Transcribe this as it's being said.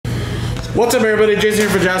What's up, everybody? Jason here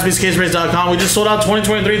for JaspysCaseBreaks.com. We just sold out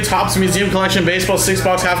 2023 Topps Museum Collection Baseball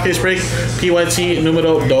 6-box half case break PYT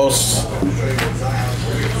numero dos.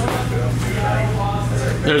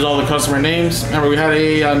 There's all the customer names. Remember, we had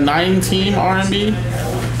a 9-team R&B.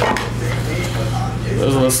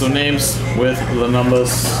 There's a list of names with the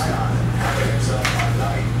numbers.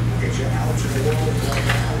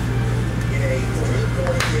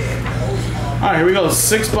 All right, here we go.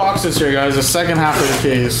 6 boxes here, guys. The second half of the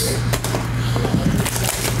case.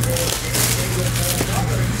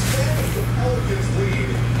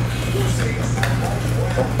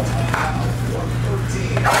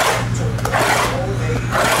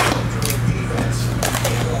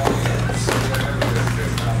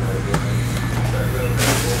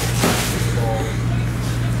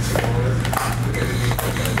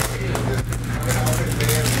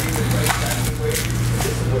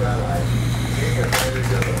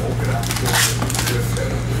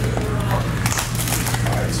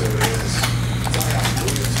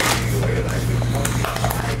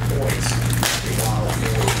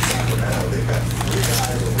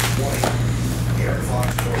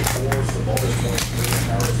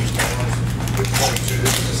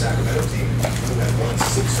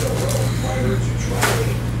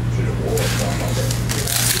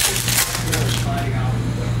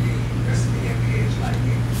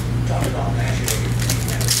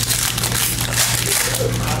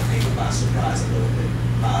 Surprise a little bit.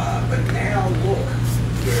 But now look,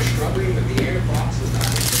 they're struggling with the air boxes not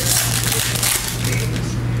games.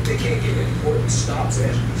 They can't get important stops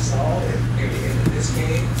as we saw at the end of this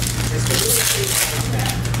game. It's the little things like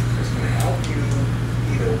that that's going to help you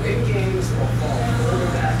either win games or fall further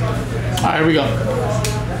back into this. All right, here we go.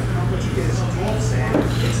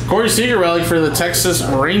 Corey Seager relic for the Texas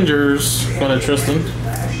Rangers. Going to Tristan.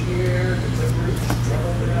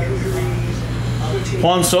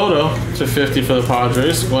 Juan Soto to 50 for the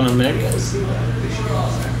Padres. Going to Nick.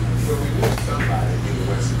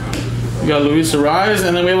 We got Luis Ariz,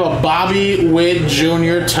 and then we have a Bobby Witt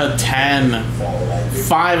Jr. to 10.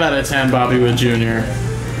 5 out of 10 Bobby Witt Jr.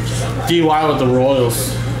 DY with the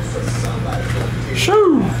Royals.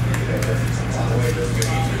 Shoo!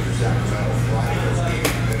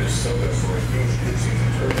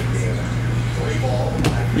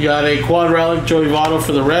 We got a quad relic Joey Votto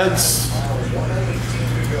for the Reds.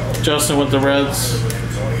 Justin with the Reds.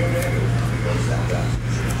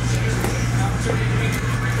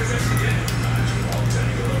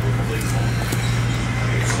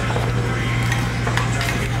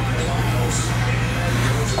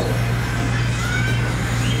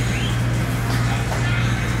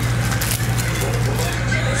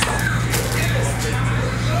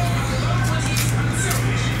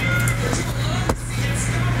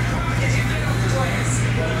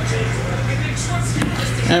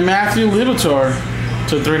 And Matthew Littletor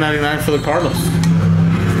to $3.99 for the Cardinals.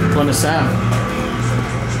 Going to Sam.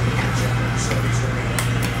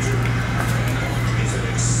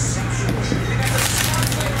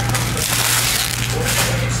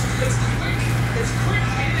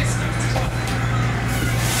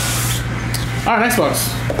 All right, next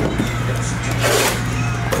box.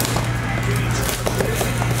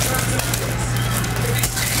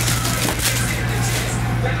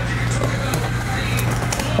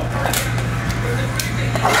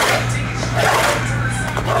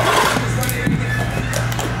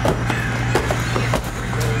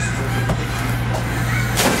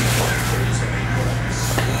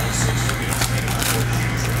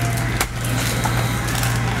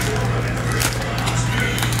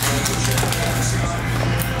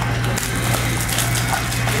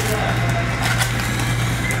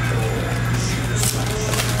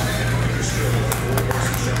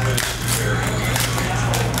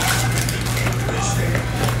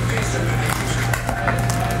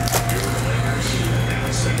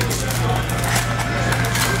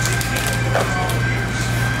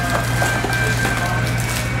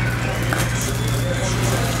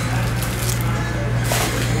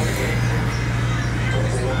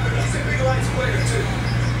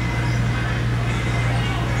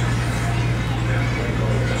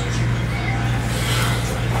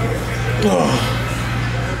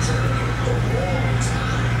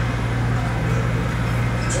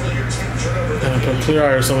 And I put clear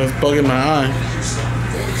eye or something's bugging my eye.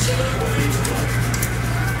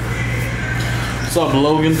 What's up,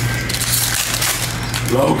 Logan?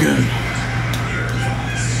 Logan.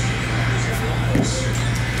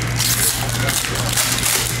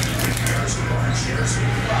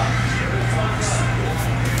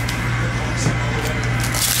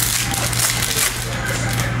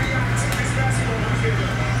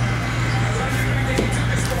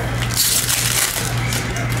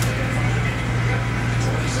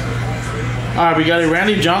 Alright, we got a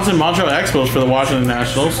Randy Johnson Montreal Expos for the Washington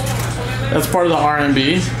Nationals. That's part of the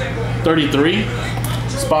RMB. 33.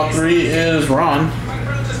 Spot 3 is Ron.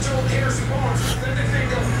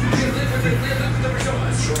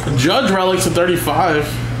 Judge relics at 35.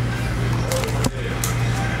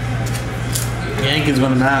 Yankees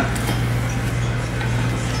winning that.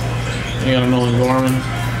 You got a Nolan Gorman.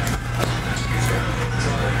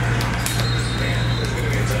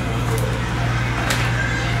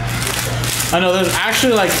 I know there's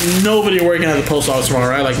actually like nobody working at the post office tomorrow,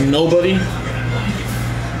 right? Like nobody.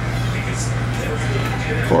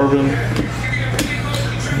 Corbin.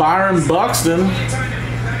 Byron Buxton.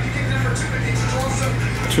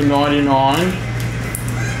 $2.99.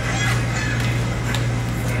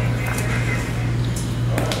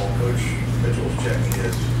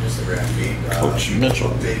 Coach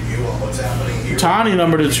Mitchell. Tani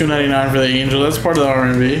number to $2.99 for the Angels. That's part of the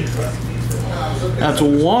R&B. That's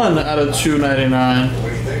 1 out of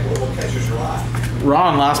 $2.99.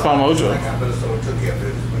 Ron, last by Mojo.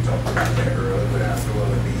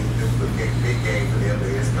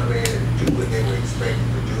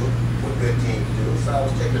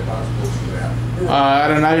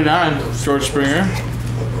 At a 99, George Springer.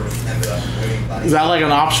 Is that like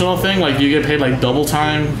an optional thing? Like, do you get paid like double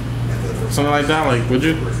time? Something like that? Like, would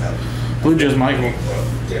you? Blue Jays Michael.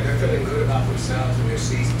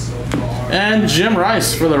 And Jim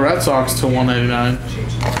Rice for the Red Sox to $1.99.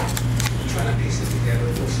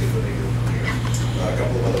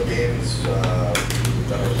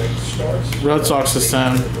 Red Sox to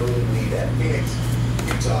 10.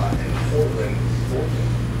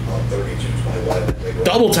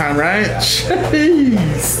 Double time, right?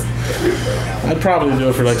 Jeez. I'd probably do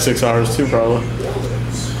it for like 6 hours too, probably.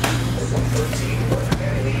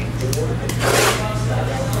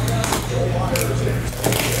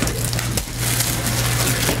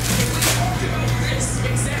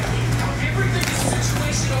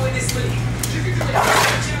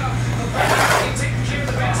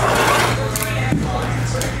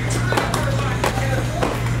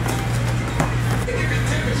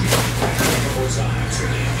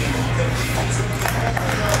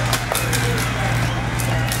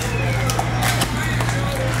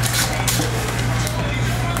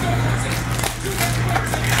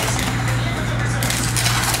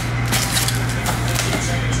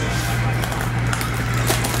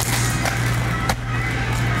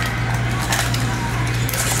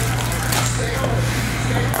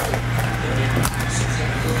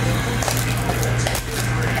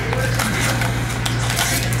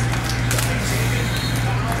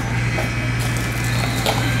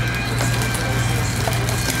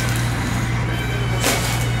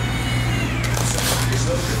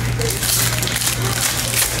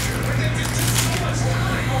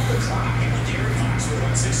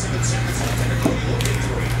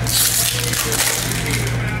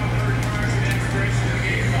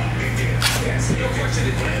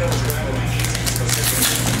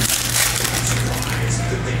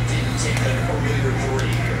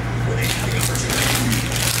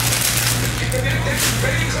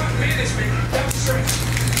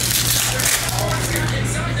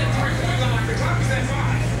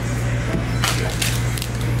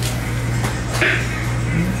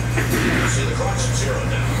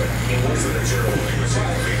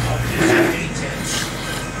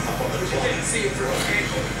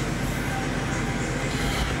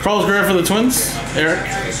 Carlos Guerrero for the Twins. Eric.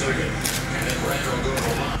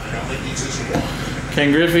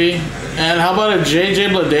 Ken Griffey. And how about a JJ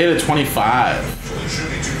Bleday to 25?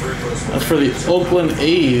 That's for the Oakland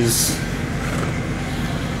A's.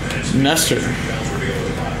 Nestor.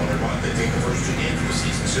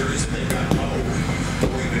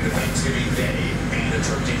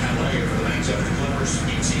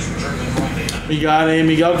 We got a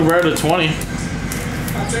Miguel Cabrera to 20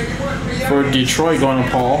 for Detroit, going to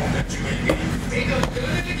Paul.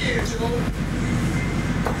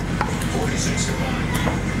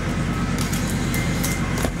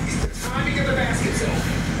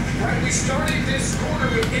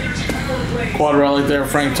 Quad relic there,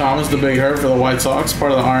 Frank Thomas, the big hurt for the White Sox,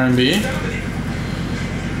 part of the R&B.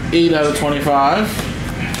 8 out of 25.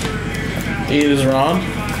 8 is Ron.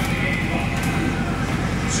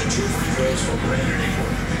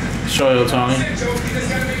 Show you, Tony.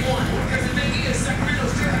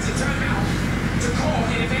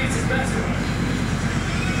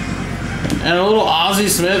 And a little Ozzie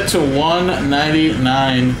Smith to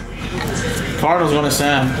 199. Cardinals going to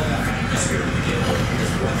Sam.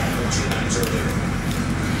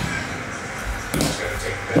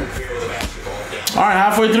 All right,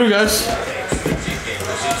 halfway through, guys.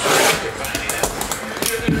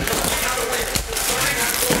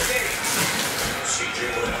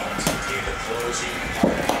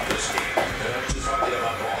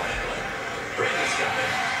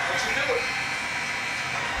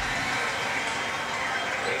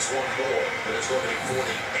 makes one more, then it's going to be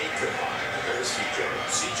 48 combined. There's CJ.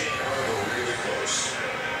 CJ and Herb are really close.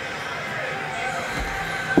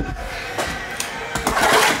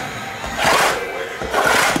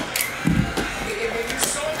 When you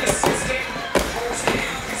saw this system,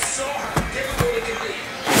 you saw how difficult it can be.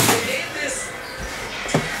 They did this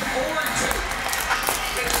 4-2.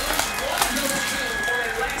 They lose 1-2 on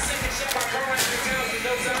that last second shot by Carl Anthony Towns with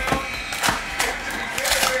no timeout. You have to be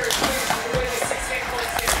very, very pleased with the way the 6-8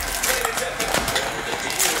 points get played at that time. The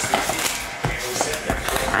deal is the key. And we said that.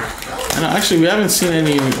 And actually, we haven't seen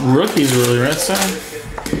any rookies really, right, Sam?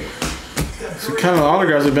 So kind of the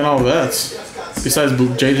autographs have been all vets. Besides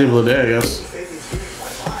JJ Bleday, I guess.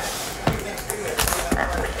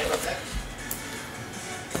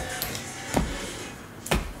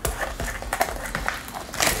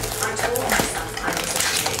 I told myself I was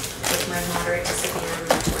okay with my moderate to severe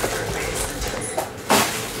rheumatoid arthritis symptoms,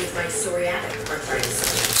 with my psoriatic arthritis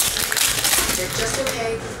symptoms. That just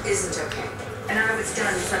okay isn't okay, and I was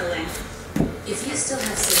done settling. If you still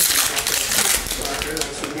have symptoms after a tough blocker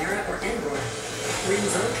like Humira or Enroy,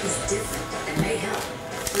 Rinvoq is different and may help.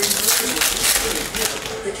 Rinvoq is a deep pill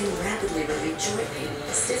that can rapidly relieve joint pain,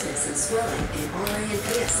 stiffness, and swelling in RA and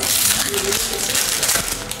PSA, relieve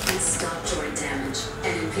fatigue, and stop joint damage.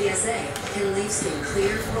 And in PSA, can leave skin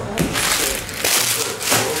clear or almost clear.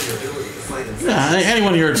 Yeah, any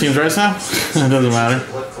one of your teams, right, Sam? It doesn't matter.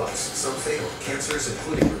 Blood clots, some fatal, cancers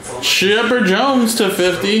including lymphoma. Chipper Jones to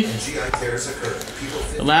 50. GI tears occur.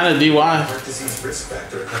 Atlanta DY. Heart disease risk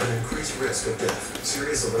factor have an increased risk of death.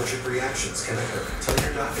 Serious allergic reactions can occur. Tell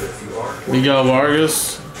your doctor if you are. Miguel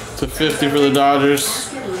Vargas to 50 for the Dodgers.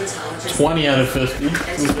 20 out of 50.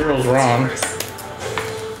 Zero's wrong.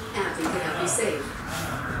 Happy to help you save.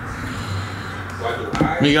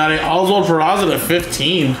 We got a Oswald Peraza to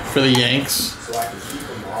 15 for the Yanks.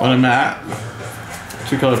 On a mat.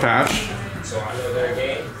 2-color patch. So I know their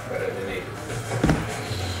game better than they do.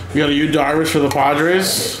 We got a Yu Darvish for the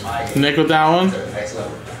Padres. Nick with that one. Next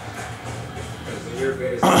level.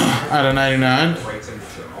 Out of 99.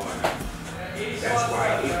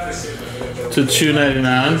 To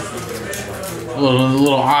 299. A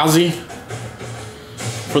little Ozzy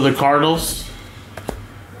for the Cardinals.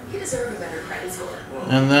 You deserve a better credit score.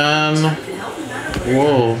 And then, Can help you better.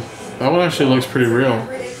 whoa, that one actually looks pretty real.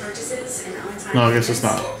 Everyday purchases and on-time No, I guess it's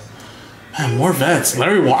not. Man, more vets.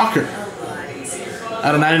 Larry Walker.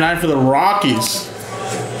 Out of 99 for the Rockies.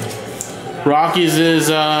 Rockies is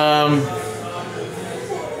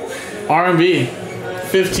R&B.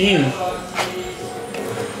 15.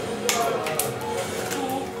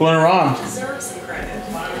 Going around. Deserve some credit.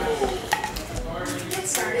 Get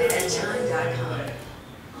started at chime.com.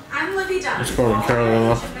 I'm Libby Dunn. Let's go to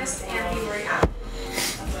Carolina. Gymnast and February out.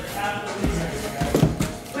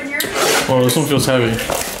 When you're Oh, this one feels heavy.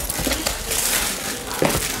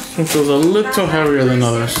 This one feels a little heavier than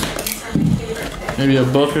others. Maybe a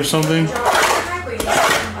book or something.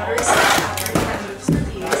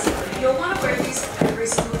 You'll want to wear these every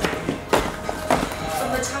single day.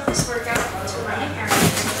 From the toughest workout to running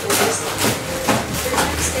errands to your sleep. They're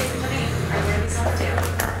trying to stay from the name. I wear these on the daily.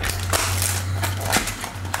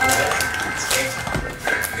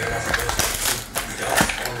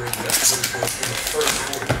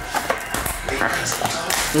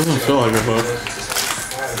 Doesn't feel like a book.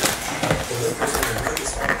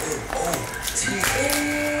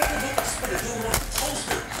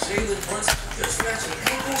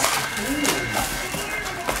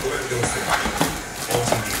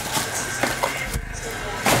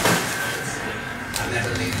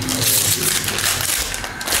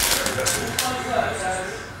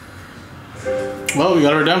 Well, we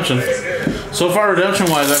got a redemption. So far,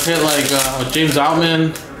 redemption-wise, I've hit like James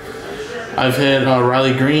Outman. I've hit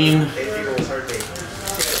Riley Green.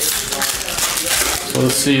 So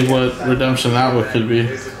let's see what redemption that one could be.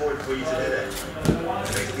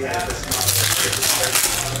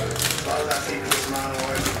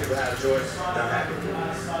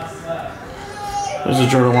 There's a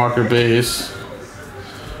Jordan Walker base.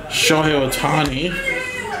 Shohei Ohtani.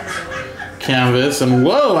 Canvas. And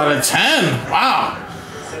whoa, out of 10. Wow.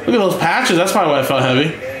 Look at those patches. That's probably why it felt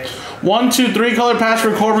heavy. 1, 2, 3 color patch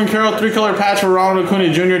for Corbin Carroll. 3 color patch for Ronald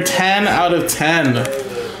Acuna Jr. 10 out of 10.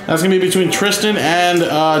 That's going to be between Tristan and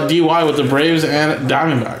DY with the Braves and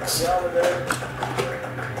Diamondbacks.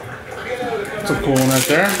 That's a cool one right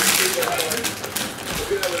there.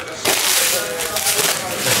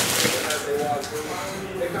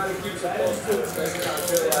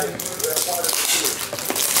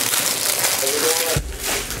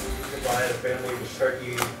 Family was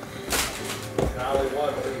turkey. And I only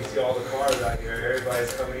won, but he's see all the cars out here.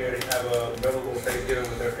 Everybody's coming here to have a memorable Thanksgiving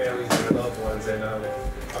with their families and their loved ones, and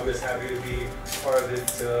I'm just happy to be part of it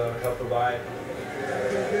to help provide.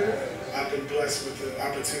 I've been blessed with the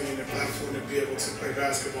opportunity and the platform to be able to play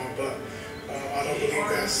basketball, but I don't believe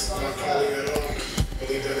that's my calling at all. I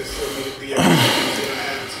believe that it's for me to be able to do what I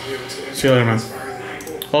have to be able to see you later, man. inspire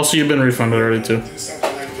people. Also, you've been refunded already too. Do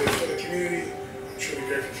something like this for the community. I'm truly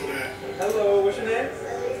grateful for that. Hello, what's your name?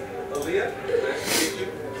 Aaliyah? Nice to meet you.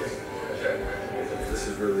 This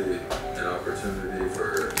is really an opportunity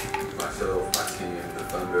for myself, my team, the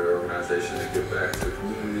Thunder organization to give back to the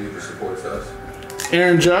community who supports us.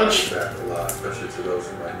 Aaron Judge. Back a lot, especially to those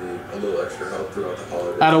who might need a little extra help throughout the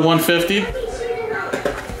holidays. Out of 150.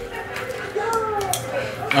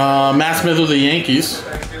 Matt Smith with the Yankees.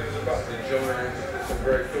 Thanksgiving's about to enjoy some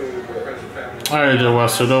great food with friends and family. I already did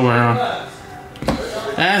Wester, don't worry.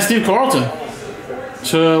 And Steve Carlton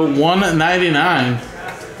to 199.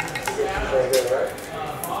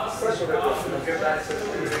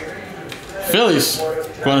 Phillies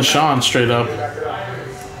going to Sean straight up.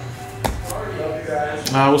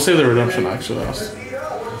 We'll save the redemption actually.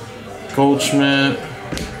 Goldschmidt,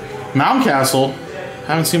 Mountcastle.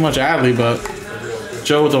 Haven't seen much Adley, but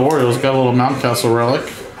Joe with the Orioles got a little Mountcastle relic.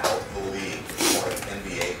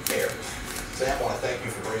 So I want to thank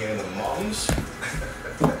you for bringing in the mums.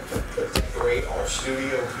 Decorate our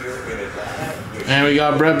studio here in Atlanta. And we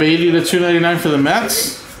got Brett Beatty to 299 for the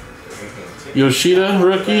Mets. Yoshida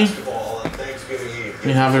rookie.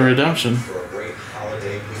 We have a redemption.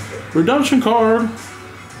 Redemption card.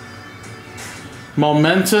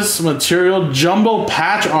 Momentous material jumbo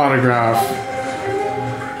patch autograph.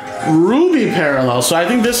 Ruby parallel. So I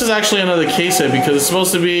think this is actually another case hit because it's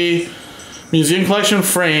supposed to be museum collection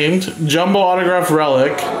framed, jumbo autograph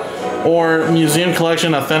relic, or museum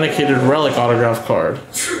collection authenticated relic autograph card.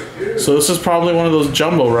 So this is probably one of those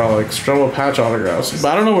jumbo relics, jumbo patch autographs.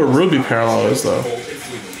 But I don't know where Ruby parallel is though.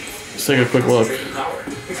 Let's take a quick look.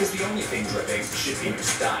 Because the only thing dripping should be your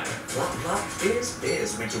style. Flop, flop,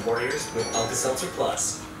 fizz, Winter Warriors with Alka-Seltzer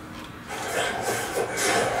Plus. That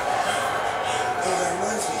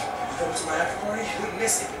reminds me. You go to my after party? We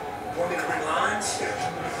miss it. Want me to bring lines?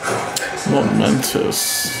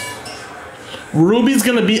 Momentous. Ruby's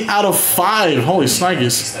gonna be out of 5. Holy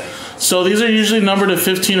snikes. So these are usually numbered to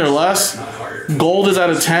 15 or less. Gold is out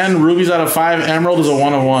of 10. Ruby's out of 5. Emerald is a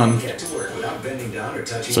 1 of 1.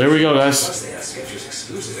 So here we go, guys. Plus, they have Skechers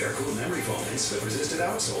exclusive air-cooled memory foam and slip-resistant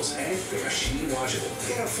outsoles, and they're machine washable.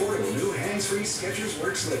 They got affordable new hands-free Skechers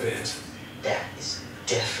work slip-ins. That is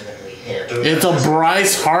definitely him. It's a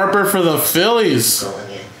Bryce Harper for the Phillies.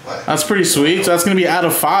 That's pretty sweet. So that's going to be out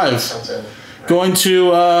of 5. Something. Going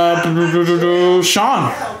to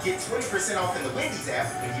Sean. Get 20% off in the Wendy's app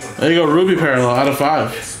when you There you go, Ruby parallel out of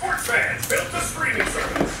 5. Sports fans built the streaming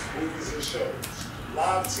service. Movies and shows,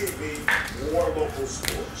 live TV, war local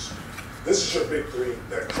sports. This is your big 3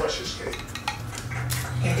 that crushes cake.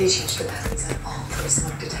 And they changed the patterns on all for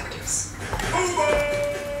smart detectives.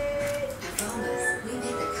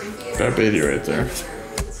 Got Beatty right there.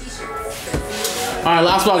 Alright,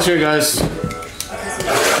 last box here, guys.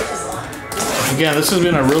 Again, this has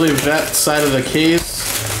been a really vet side of the case.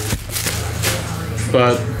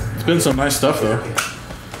 But it's been some nice stuff, though.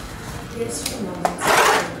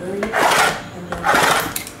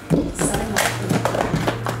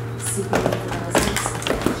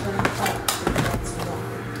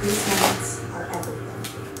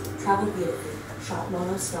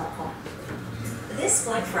 This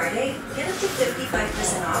Black Friday, get up to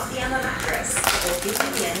 55% off the Emma mattress. We'll give you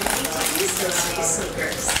the energy to use those new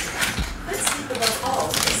sneakers. Put sleep above all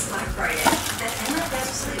this Black Friday at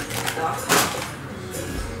EmmaBestSleep.com.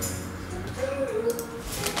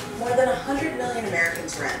 More than 100 million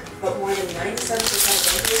Americans rent, but more than 97% of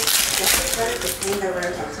renters get the credit to paying their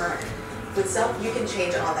rent on time. With Self, you can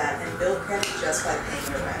change all that and build credit just by paying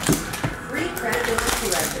your rent. Free credit to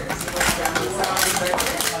renters. What's down to Self?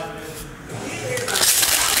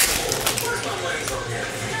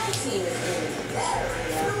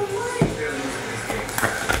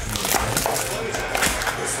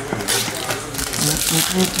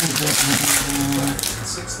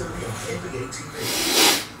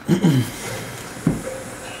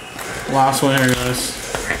 Last one here, guys.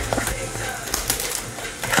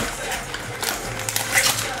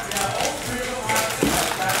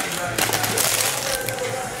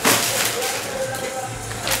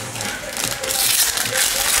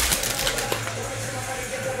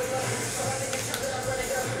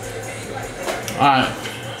 Alright.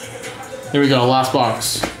 Here we go, last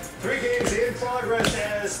box. 3 games in progress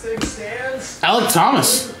as things stands. Alec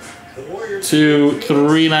Thomas The Warriors to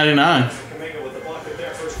 $3.99. Kaminga with the block at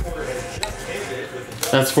their first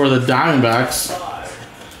That's for the Diamondbacks.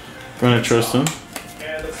 Brennan Tristan. And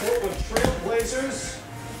the Portland Trail Blazers.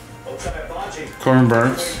 Corbin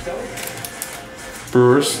Burns.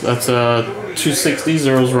 Brewers. That's 260.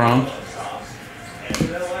 Zeros wrong.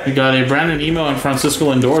 We got a Brandon Emo and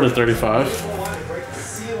Francisco Lindor to 35.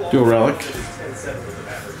 Dual relic.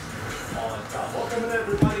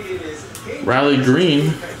 Riley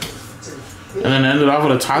Green. And then ended off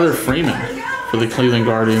with a Tyler Freeman for the Cleveland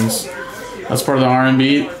Guardians. That's part of the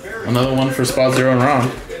R&B. Another one for spot 0 and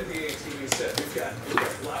Ron.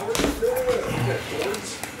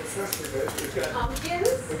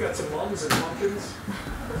 We've got some mums and pumpkins.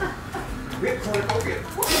 We have cornucopia.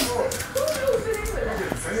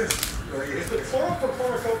 Is the plural for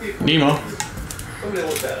cornucopia? Nemo. Somebody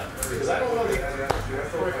look that up because I don't know the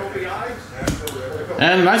cornucopia.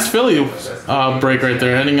 And nice Philly break right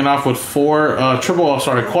there, ending it off with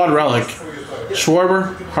quad relic.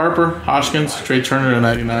 Schwarber, Harper, Hoskins, Trey Turner to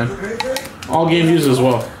 99. All game views as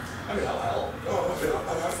well.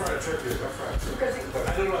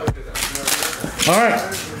 Alright,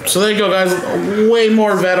 so there you go, guys. Way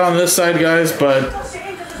more vet on this side, guys, but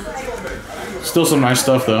still some nice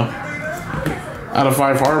stuff, though. Out of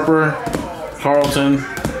 5, Harper, Carlton,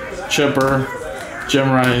 Chipper, Jim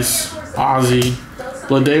Rice, Ozzie.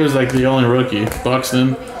 Blade was like the only rookie.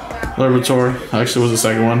 Buxton, Liberatore actually was the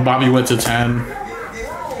second one. Bobby Witt to 10.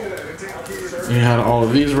 You had all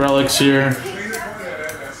of these relics here.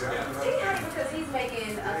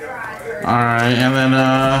 Alright, and then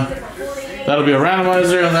that'll be a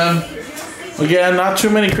randomizer, and then again, not too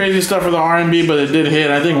many crazy stuff for the R&B, but it did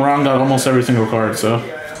hit. I think Ron got almost every single card, so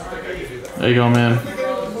there you go, man.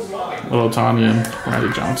 Little Tanya and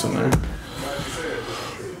Randy Johnson there.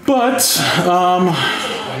 But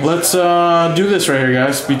let's do this right here,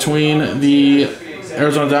 guys, between the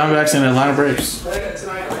Arizona Diamondbacks and Atlanta Braves.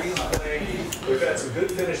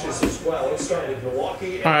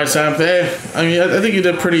 All right, Sam. Hey, I mean, I think you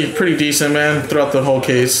did pretty decent, man, throughout the whole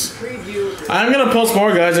case. I'm gonna post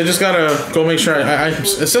more, guys. I just gotta go make sure.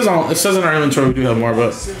 It says in our inventory we do have more,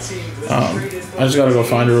 but I just gotta go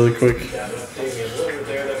find it really quick.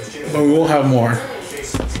 But we will have more.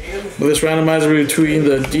 With this randomizer between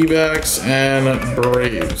the D-backs and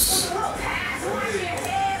Braves.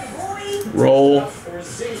 Roll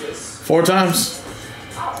 4 times.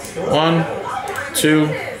 1, 2,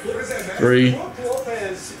 3,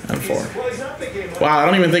 and 4. Wow, I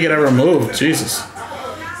don't even think it ever moved. Jesus.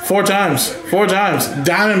 4 times. 4 times.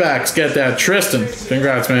 Diamondbacks get that. Tristan.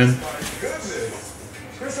 Congrats, man.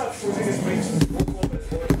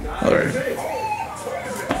 All right.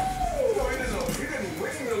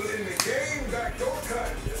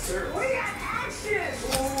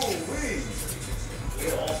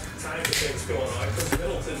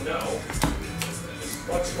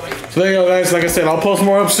 So there you go, guys. Like I said, I'll post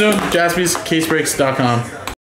more up soon. JaspysCaseBreaks.com.